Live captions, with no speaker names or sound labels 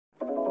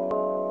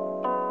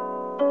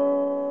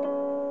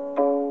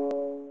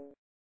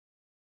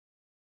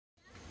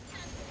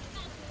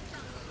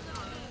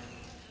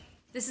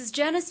This is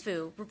Janis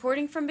Foo,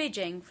 reporting from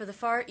Beijing for the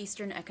Far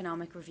Eastern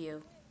Economic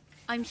Review.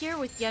 I'm here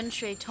with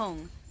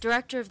Xuetong,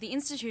 director of the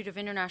Institute of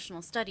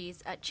International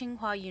Studies at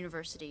Tsinghua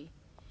University.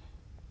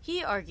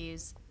 He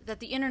argues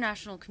that the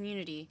international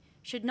community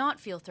should not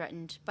feel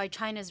threatened by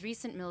China's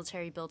recent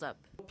military buildup.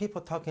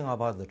 People talking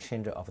about the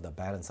change of the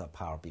balance of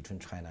power between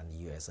China and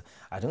the U.S.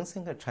 I don't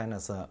think that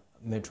China's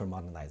military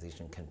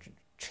modernization can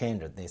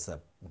change this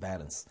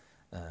balance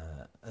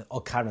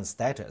or current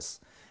status.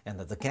 And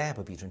the gap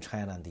between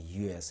China and the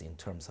U.S. in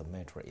terms of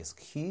military is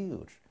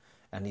huge,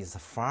 and it's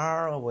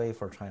far away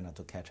for China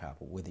to catch up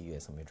with the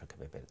U.S. military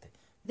capability.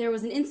 There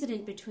was an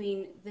incident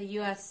between the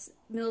U.S.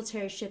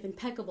 military ship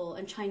Impeccable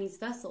and Chinese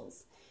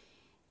vessels.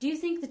 Do you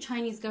think the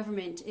Chinese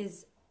government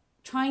is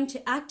trying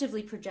to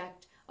actively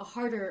project a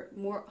harder,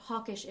 more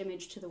hawkish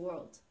image to the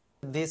world?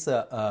 This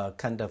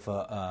kind of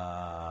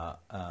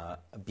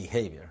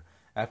behavior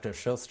actually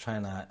shows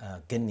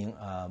China gaining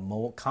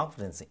more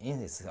confidence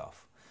in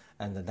itself.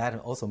 And that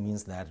also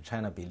means that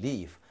China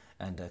believes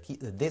and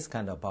this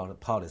kind of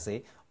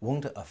policy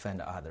won't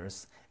offend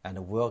others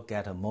and will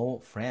get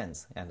more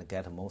friends and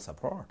get more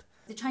support.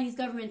 The Chinese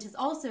government has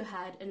also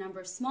had a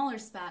number of smaller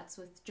spats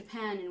with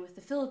Japan and with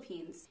the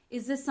Philippines.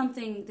 Is this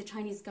something the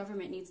Chinese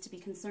government needs to be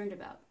concerned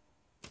about?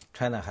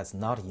 China has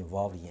not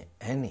involved in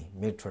any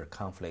military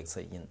conflicts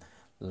in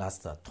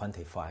last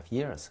 25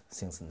 years,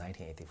 since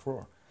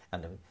 1984.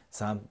 And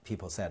some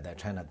people said that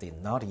China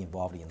did not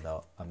involve in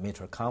the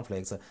military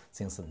conflicts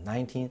since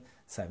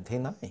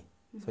 1979.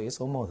 So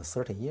it's almost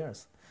 30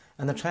 years.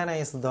 And China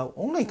is the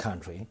only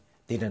country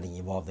didn't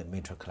involve in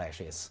military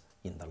clashes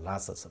in the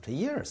last 30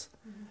 years.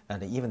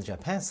 And even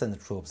Japan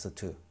sent troops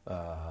to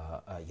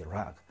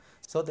Iraq.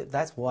 So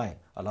that's why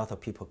a lot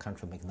of people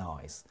can't make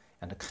noise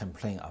and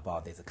complain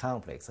about these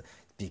conflicts,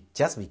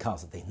 just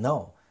because they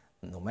know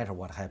no matter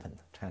what happened,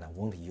 China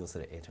won't use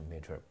its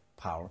military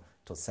power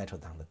to settle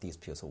down the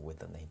disputes with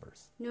the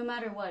neighbors. No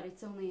matter what,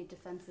 it's only a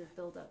defensive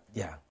buildup.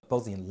 Yeah,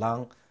 both in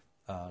long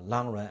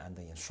run and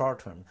in short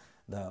term,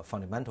 the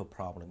fundamental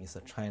problem is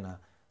China's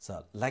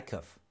lack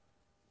of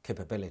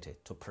capability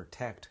to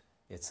protect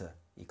its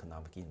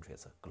economic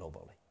interests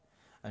globally.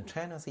 And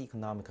China's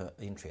economic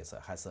interest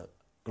has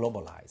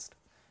globalized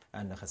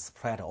and has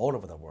spread all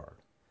over the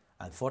world.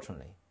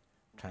 Unfortunately,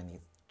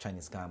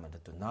 Chinese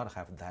government do not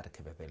have that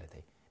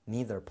capability,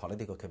 neither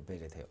political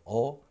capability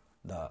or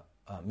the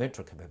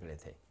military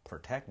capability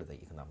protect the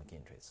economic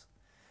interests.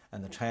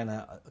 And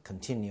China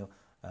continue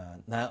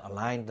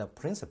non-aligned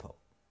principle.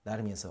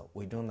 That means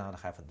we do not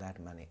have that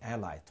many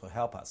allies to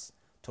help us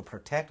to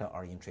protect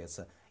our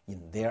interests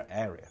in their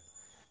area.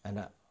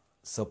 And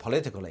so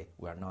politically,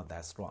 we are not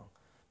that strong.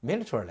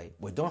 Militarily,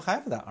 we don't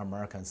have the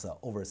Americans'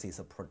 overseas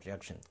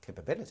projection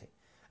capability.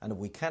 And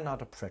we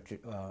cannot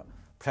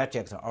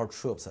project our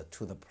troops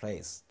to the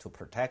place to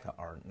protect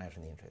our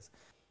national interests.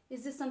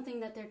 Is this something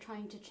that they're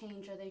trying to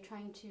change? Are they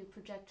trying to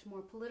project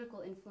more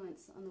political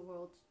influence on the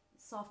world,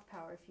 soft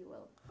power, if you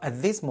will? At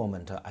this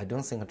moment, I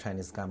don't think the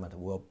Chinese government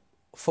will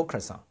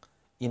focus on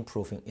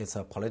improving its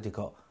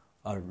political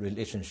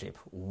relationship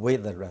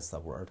with the rest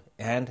of the world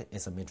and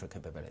its military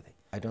capability.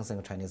 I don't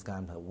think the Chinese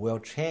government will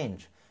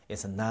change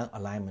its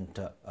non-alignment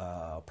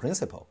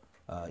principle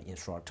in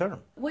short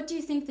term. What do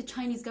you think the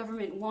Chinese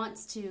government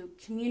wants to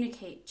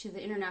communicate to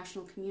the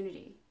international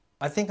community?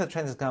 I think the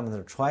Chinese government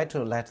will try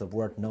to let the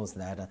world know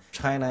that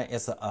China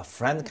is a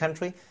friend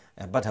country,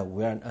 but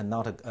we are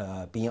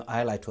not being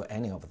allied to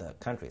any of the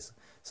countries.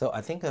 So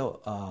I think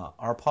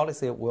our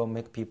policy will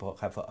make people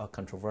have a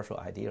controversial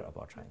idea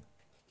about China.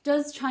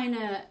 Does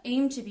China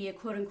aim to be a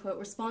quote-unquote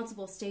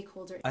responsible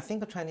stakeholder? I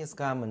think the Chinese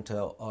government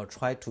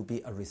try to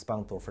be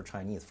responsible for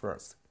Chinese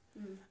first,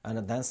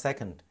 and then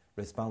second,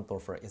 responsible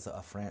for its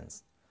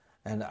friends.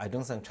 And I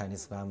don't think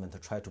Chinese government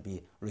try to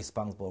be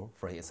responsible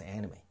for its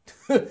enemy.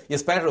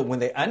 Especially when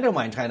they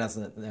undermine China's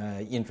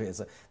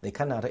interests, they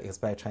cannot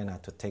expect China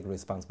to take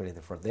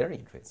responsibility for their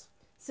interests.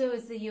 So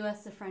is the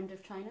U.S. a friend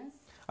of China's?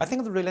 I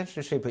think the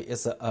relationship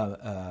is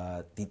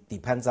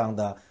depends on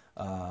the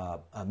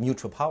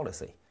mutual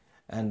policy.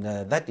 And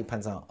that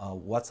depends on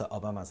what's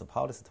Obama's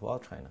policy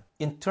toward China.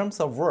 In terms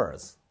of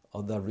words,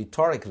 or the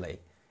rhetorically,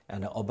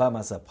 and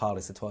Obama's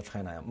policy toward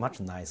China are much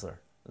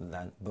nicer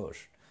than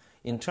Bush.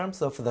 In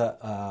terms of the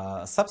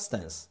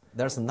substance,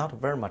 there's not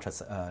very much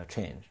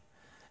change.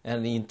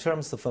 And in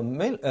terms of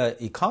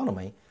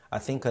economy, I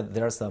think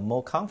there's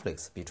more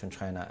conflicts between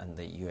China and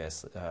the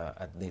U.S.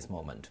 At this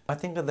moment. I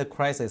think the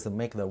crisis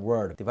make the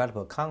world develop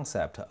a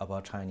concept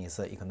about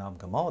Chinese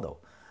economic model.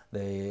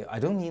 I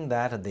don't mean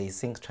that they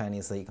think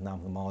Chinese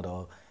economic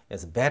model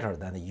is better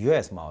than the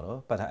U.S.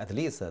 model, but at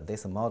least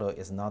this model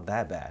is not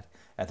that bad,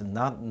 and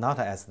not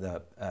as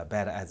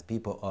bad as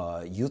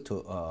people used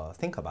to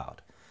think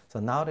about. So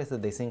nowadays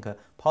they think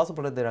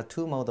possibly there are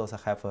two models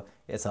that have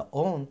its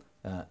own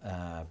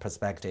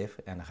perspective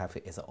and have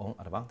its own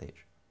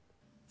advantage.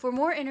 For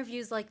more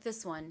interviews like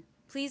this one,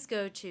 please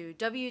go to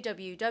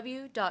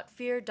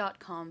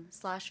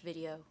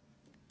www.fear.com/video.